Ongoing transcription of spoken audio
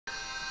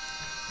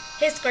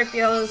Hey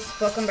Scorpios,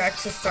 welcome back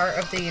to Start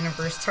of the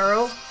Universe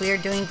Tarot. We are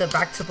doing the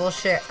back to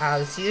bullshit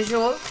as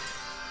usual.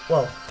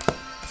 Whoa.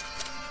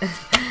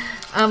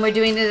 We're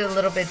doing it a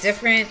little bit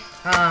different.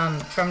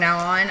 From now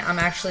on, I'm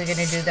actually going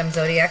to do them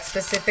zodiac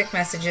specific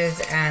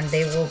messages, and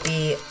they will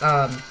be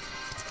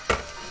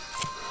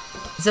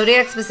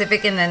zodiac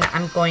specific, and then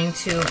I'm going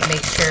to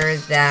make sure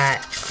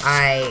that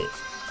I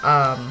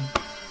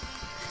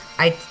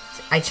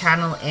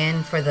channel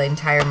in for the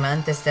entire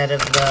month instead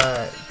of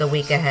the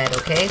week ahead,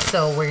 okay?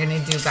 So we're going to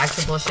do back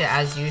to bullshit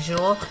as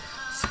usual.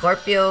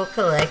 Scorpio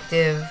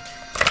Collective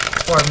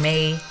for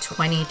May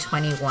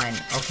 2021,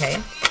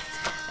 okay?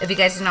 If you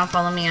guys do not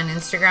follow me on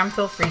Instagram,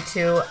 feel free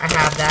to. I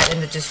have that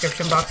in the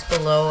description box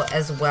below,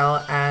 as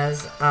well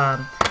as,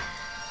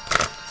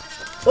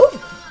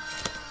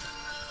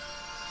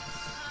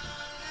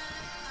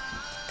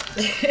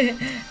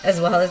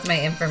 as well as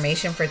my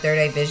information for third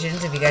eye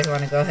visions. If you guys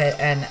want to go ahead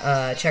and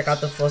check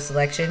out the full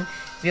selection,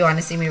 if you want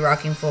to see me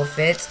rocking full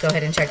fits, go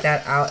ahead and check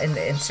that out in the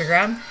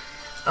Instagram,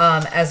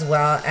 as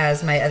well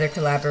as my other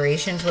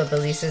collaborations with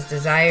Belissa's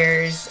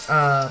Desires,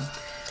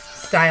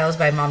 Styles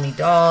by Mommy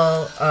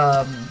Doll,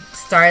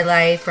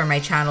 Starlight for my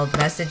channeled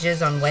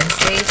messages on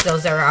Wednesdays.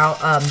 Those are out.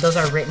 Those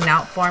are written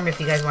out form.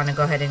 If you guys want to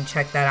go ahead and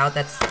check that out,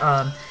 that's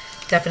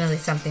definitely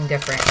something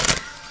different.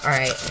 All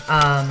right.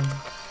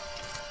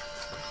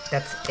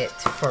 That's it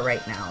for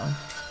right now,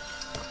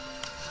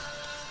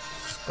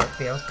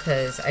 Scorpio,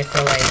 because I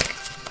feel like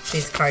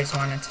these cards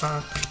want to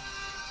talk.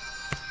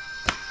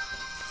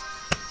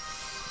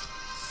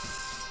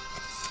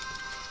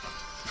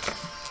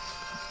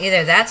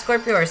 Either that,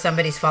 Scorpio, or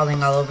somebody's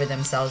falling all over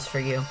themselves for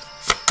you.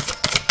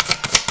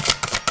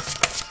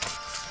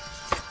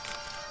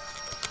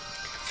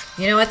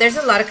 You know what? There's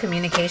a lot of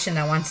communication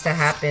that wants to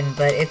happen,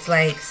 but it's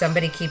like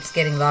somebody keeps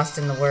getting lost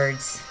in the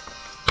words.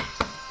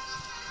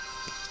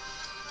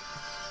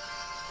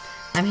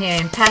 I'm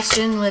hearing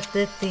passion with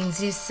the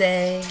things you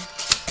say.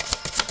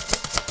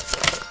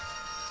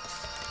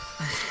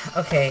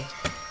 Okay.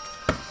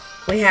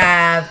 We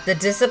have the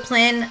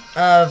discipline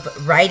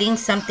of writing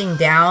something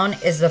down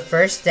is the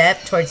first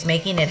step towards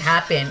making it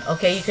happen.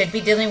 Okay, you could be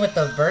dealing with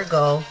a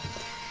Virgo.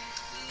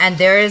 And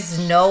there is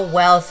no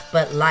wealth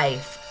but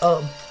life.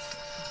 Oh.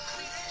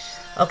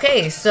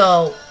 Okay,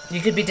 so you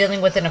could be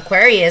dealing with an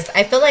Aquarius.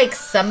 I feel like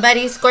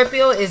somebody,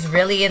 Scorpio, is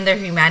really in their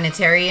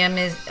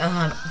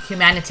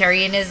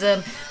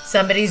humanitarianism.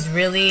 Somebody's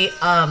really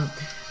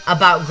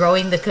about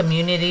growing the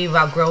community,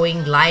 about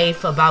growing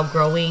life, about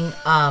growing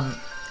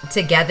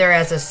together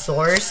as a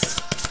source.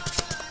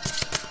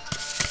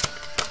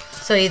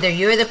 So either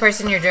you or the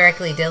person you're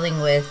directly dealing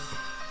with.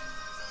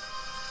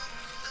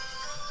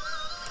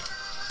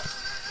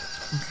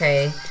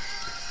 Okay.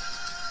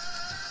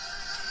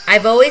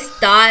 I've always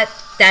thought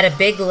that a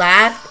big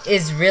laugh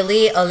is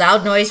really a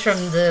loud noise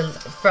from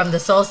the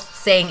soul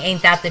saying,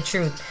 ain't that the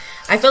truth?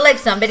 I feel like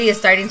somebody is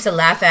starting to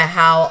laugh at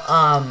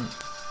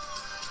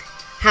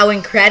how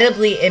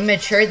incredibly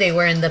immature they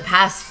were in the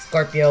past,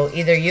 Scorpio.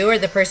 Either you or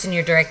the person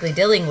you're directly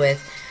dealing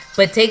with.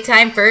 But take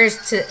time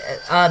first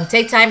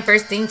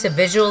thing to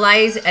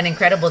visualize an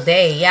incredible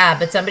day. Yeah,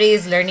 but somebody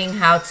is learning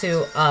how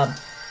to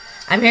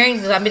I'm hearing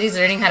somebody's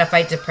learning how to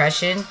fight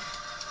depression.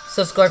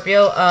 So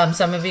Scorpio,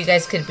 some of you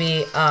guys could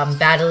be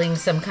battling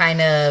some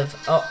kind of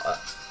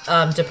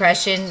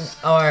depression,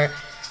 or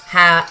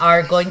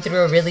are going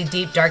through a really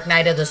deep dark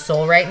night of the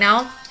soul right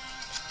now.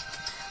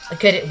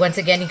 Once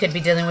again, you could be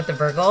dealing with the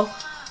Virgo.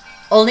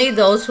 Only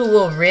those who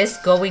will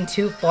risk going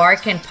too far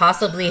can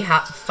possibly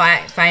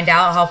find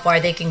out how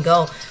far they can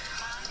go.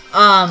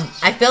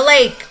 I feel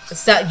like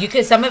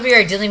some of you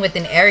are dealing with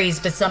an Aries,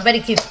 but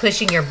somebody keeps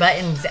pushing your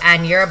buttons,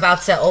 and you're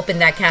about to open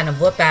that can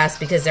of whoop ass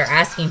because they're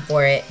asking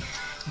for it.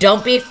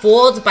 Don't be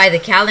fooled by the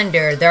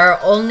calendar. There are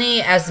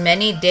only as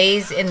many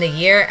days in the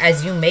year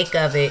as you make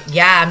of it.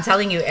 Yeah, I'm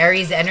telling you,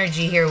 Aries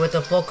energy here with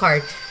the full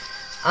card.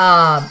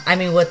 I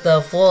mean, with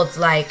the full, it's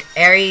like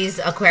Aries,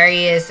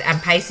 Aquarius,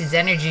 and Pisces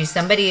energy.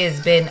 Somebody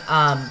has been,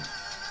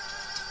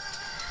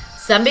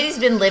 somebody's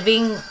been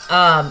living,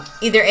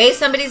 either A,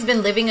 somebody's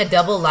been living a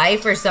double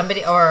life, or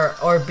somebody,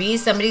 or B,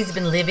 somebody's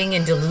been living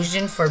in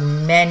delusion for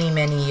many,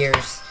 many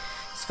years.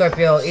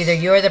 Scorpio, either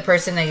you or the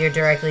person that you're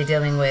directly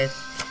dealing with.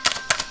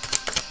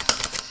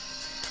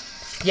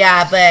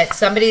 Yeah, but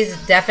somebody's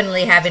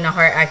definitely having a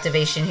heart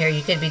activation here.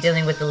 You could be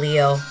dealing with the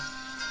Leo.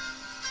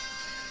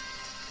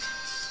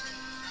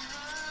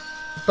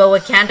 But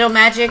with candle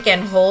magic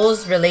and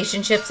holes,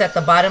 relationships at the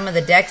bottom of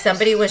the deck,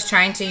 somebody was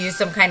trying to use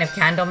some kind of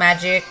candle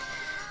magic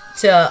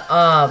to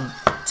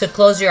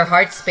close your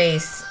heart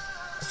space,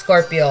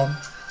 Scorpio.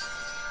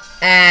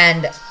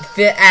 And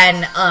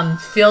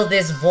fill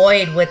this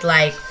void with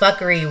like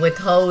fuckery, with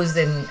hoes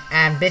and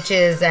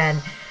bitches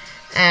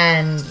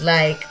and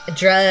like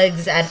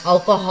drugs and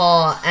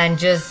alcohol and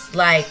just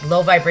like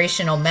low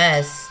vibrational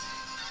mess.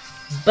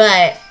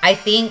 But I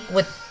think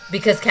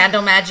because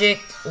candle magic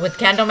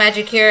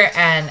here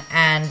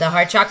and the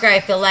heart chakra, I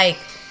feel like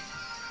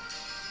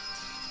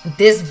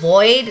this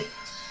void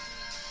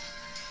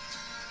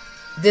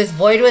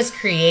was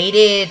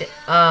created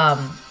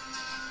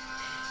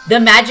the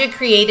magic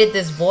created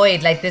this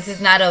void. Like, this is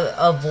not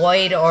a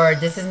void, or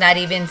this is not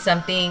even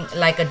something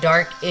like a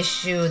dark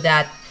issue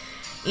that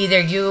either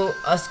you,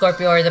 a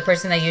Scorpio, or the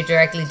person that you're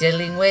directly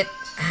dealing with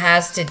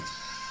has to,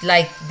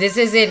 like, this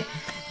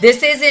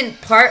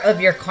isn't part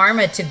of your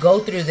karma to go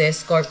through this,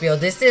 Scorpio.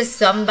 This is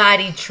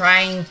somebody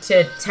trying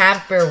to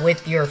tamper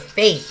with your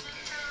fate.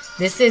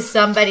 This is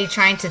somebody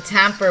trying to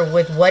tamper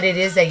with what it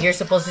is that you're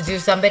supposed to do.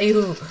 Somebody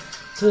who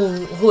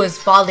is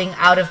falling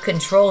out of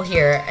control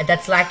here,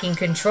 that's lacking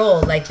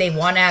control. Like, they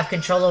want to have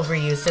control over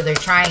you, so they're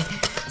trying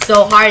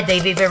so hard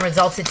they've even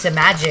resulted to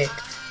magic.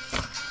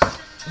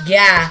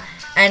 Yeah,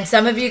 and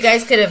some of you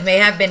guys may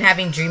have been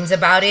having dreams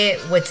about it,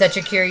 with such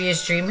a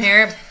curious dream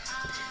here,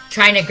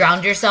 trying to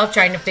ground yourself,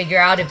 trying to figure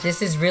out if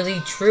this is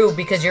really true,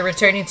 because you're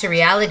returning to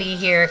reality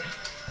here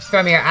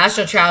from your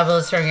astral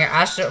travels, from the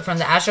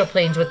astral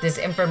planes, with this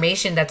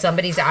information that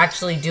somebody's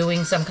actually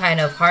doing some kind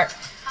of heart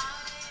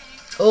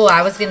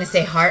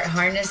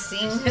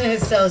harnessing.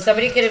 So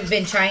somebody could have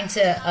been trying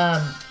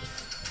to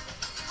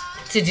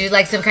do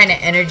like some kind of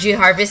energy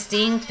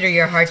harvesting through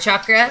your heart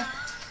chakra.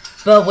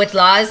 But with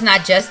laws,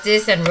 not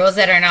justice, and rules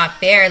that are not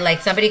fair, like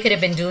somebody could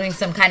have been doing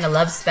some kind of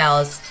love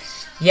spells.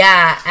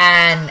 Yeah,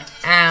 and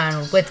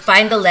with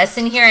find the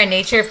lesson here and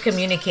nature of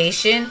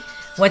communication,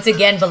 once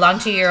again, belong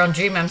to your own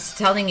dream. I'm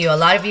telling you, a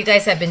lot of you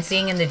guys have been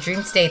seeing in the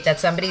dream state that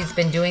somebody's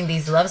been doing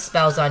these love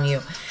spells on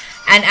you.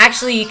 And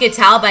actually, you could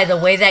tell by the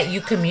way that you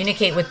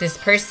communicate with this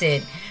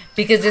person.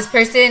 Because this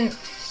person,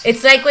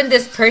 it's like when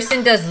this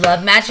person does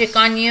love magic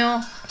on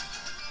you,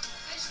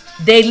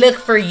 they look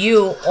for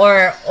you,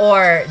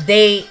 or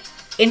they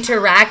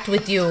interact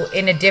with you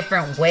in a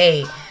different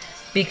way.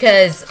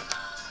 Because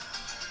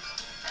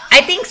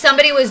I think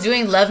somebody was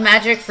doing love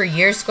magic for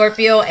years,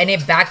 Scorpio, and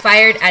it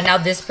backfired, and now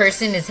this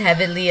person is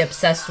heavily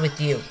obsessed with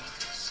you.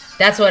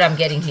 That's what I'm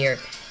getting here.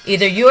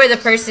 Either you or the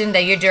person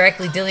that you're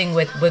directly dealing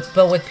with,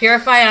 but with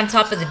Purify on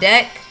top of the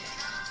deck,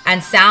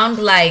 and sound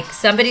like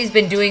somebody's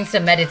been doing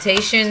some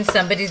meditation,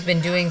 somebody's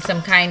been doing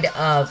some kind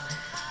of,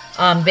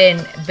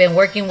 been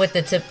working with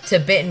the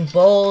Tibetan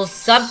bowls,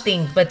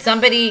 something, but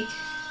somebody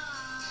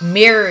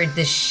mirrored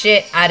the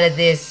shit out of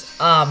this,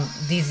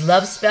 these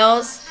love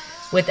spells.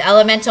 With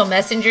elemental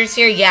messengers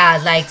here, yeah,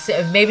 like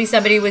so maybe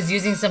somebody was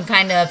using some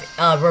kind of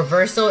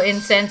reversal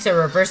incense or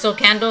reversal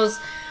candles.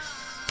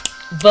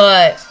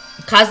 But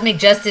cosmic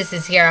justice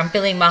is here. I'm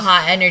feeling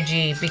Maha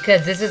energy,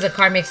 because this is a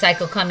karmic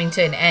cycle coming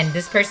to an end.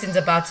 This person's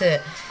about to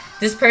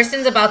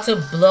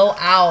blow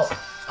out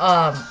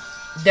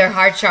their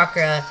heart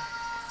chakra.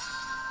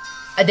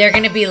 They're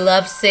going to be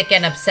lovesick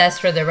and obsessed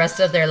for the rest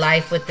of their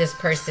life with this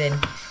person.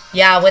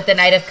 Yeah, with the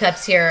Knight of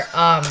Cups here,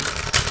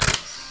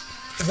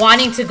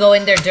 wanting to go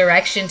in their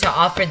direction to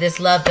offer this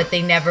love, but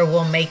they never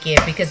will make it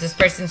because this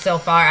person's so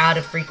far out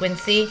of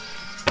frequency.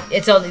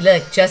 It's only,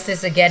 look,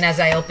 justice again as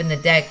I open the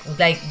deck.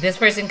 Like, this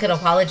person could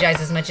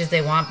apologize as much as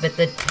they want, but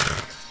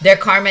their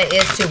karma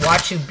is to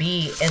watch you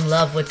be in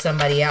love with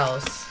somebody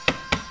else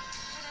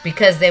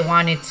because they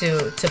wanted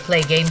to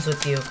play games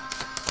with you.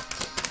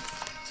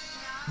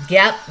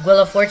 Yep, Wheel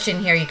of Fortune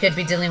here. You could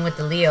be dealing with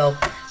the Leo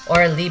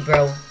or a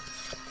Libra.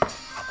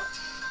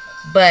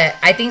 But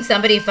I think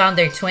somebody found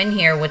their twin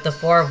here with the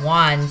Four of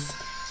Wands.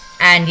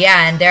 And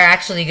yeah, and they're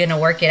actually going to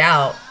work it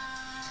out.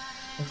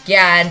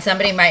 Yeah, and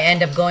somebody might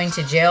end up going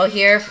to jail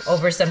here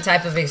over some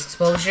type of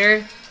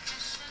exposure.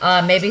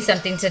 Maybe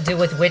something to do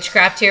with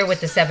witchcraft here with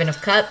the Seven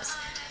of Cups.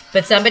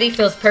 But somebody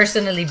feels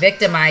personally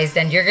victimized,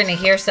 and you're going to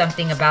hear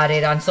something about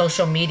it on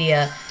social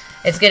media.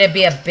 It's going to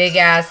be a big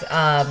ass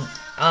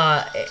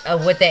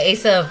with the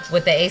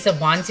Ace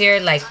of Wands here,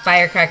 like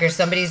firecrackers.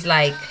 Somebody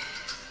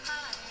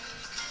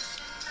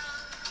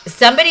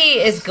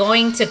is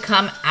going to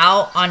come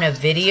out on a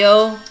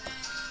video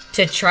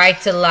to try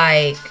to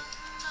like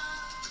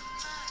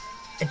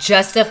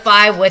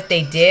justify what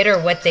they did or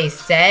what they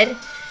said.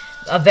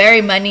 A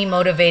very money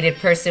motivated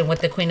person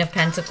with the Queen of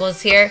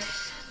Pentacles here.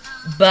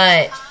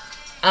 But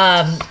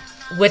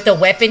with the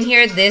weapon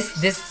here,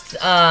 this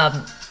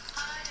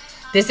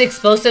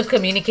explosive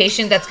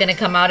communication that's going to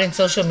come out in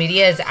social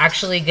media is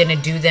actually going to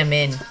do them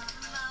in.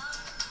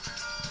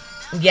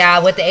 Yeah,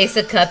 with the Ace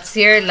of Cups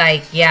here,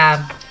 like,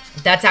 yeah,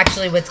 that's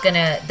actually what's going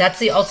to, that's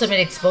the ultimate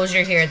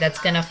exposure here that's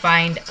going to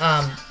find,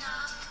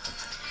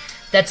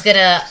 that's going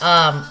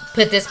to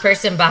put this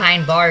person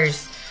behind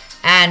bars.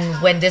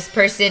 And when this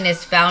person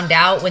is found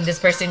out, when this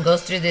person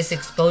goes through this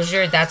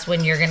exposure, that's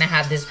when you're going to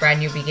have this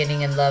brand new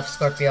beginning in love,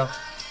 Scorpio.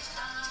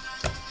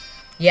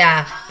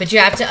 Yeah, but you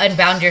have to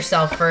unbound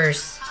yourself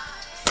first.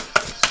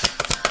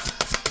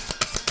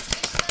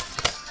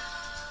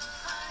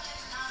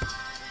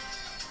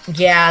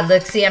 Yeah,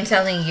 look, see, I'm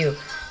telling you.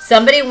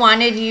 Somebody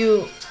wanted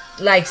you,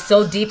 like,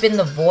 so deep in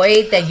the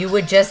void that you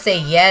would just say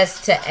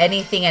yes to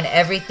anything and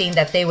everything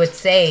that they would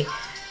say.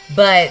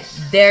 But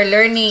they're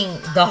learning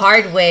the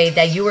hard way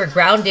that you were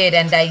grounded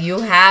and that you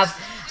have...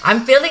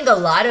 I'm feeling a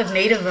lot of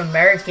Native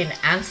American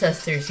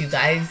ancestors, you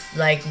guys.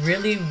 Like,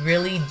 really,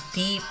 really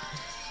deep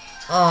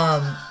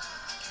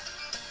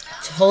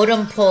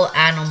totem pole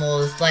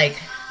animals. Like,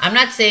 I'm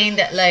not saying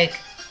that, like...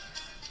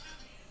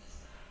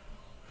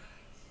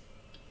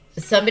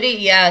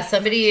 Somebody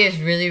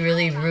is really,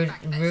 really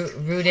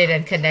rooted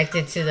and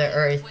connected to the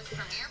earth.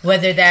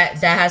 Whether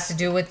that has to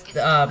do with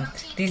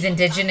these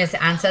indigenous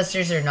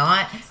ancestors or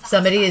not,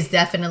 somebody is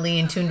definitely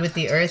in tune with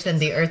the earth, and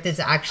the earth is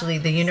actually,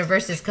 the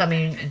universe is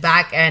coming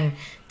back and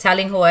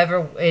telling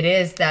whoever it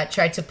is that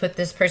tried to put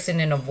this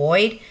person in a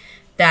void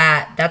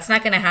that that's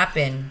not going to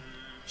happen.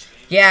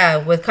 Yeah,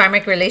 with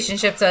karmic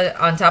relationships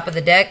on top of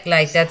the deck,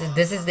 like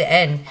this is the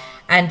end.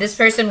 And this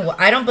person,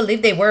 I don't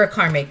believe they were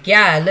karmic.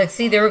 Yeah, look,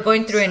 see, they were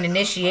going through an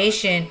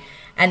initiation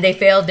and they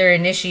failed their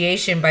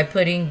initiation by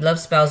putting love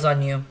spells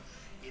on you.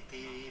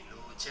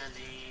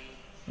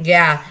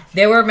 Yeah,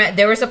 they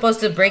were supposed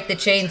to break the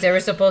chains. They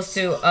were supposed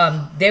to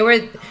they were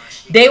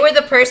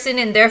the person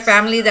in their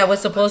family that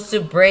was supposed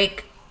to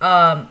break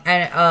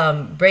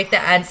break the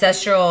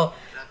ancestral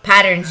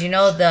patterns, you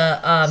know,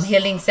 the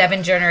healing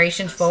 7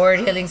 generations forward,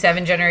 healing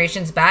 7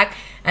 generations back.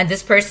 And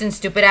this person,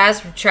 stupid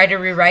ass, tried to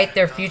rewrite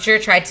their future,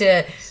 tried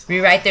to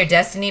rewrite their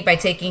destiny by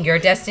taking your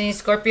destiny,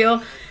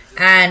 Scorpio.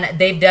 And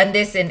they've done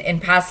this in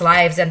past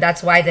lives, and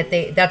that's why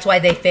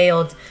they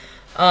failed.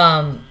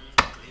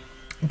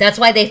 That's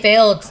why they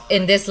failed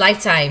in this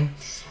lifetime,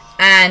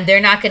 and they're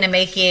not gonna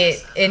make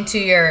it into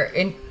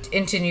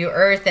into New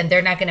Earth, and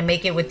they're not gonna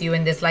make it with you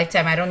in this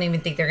lifetime. I don't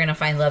even think they're gonna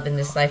find love in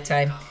this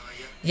lifetime.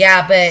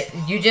 Yeah, but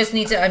you just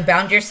need to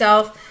unbound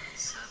yourself.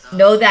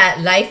 Know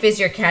that life is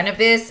your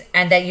canvas,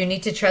 and that you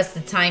need to trust the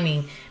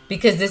timing,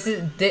 because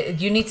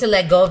you need to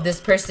let go of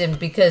this person,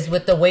 because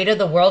with the weight of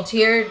the world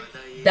here,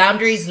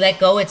 boundaries, let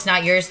go. It's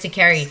not yours to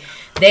carry.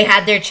 They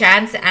had their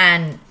chance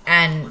and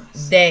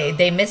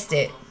they missed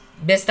it.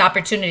 Missed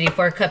opportunity.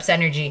 4 Cups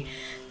energy.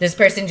 This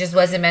person just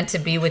wasn't meant to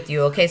be with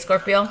you. Okay,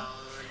 Scorpio? All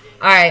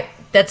right.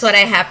 That's what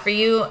I have for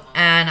you,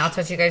 and I'll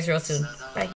talk to you guys real soon. Bye.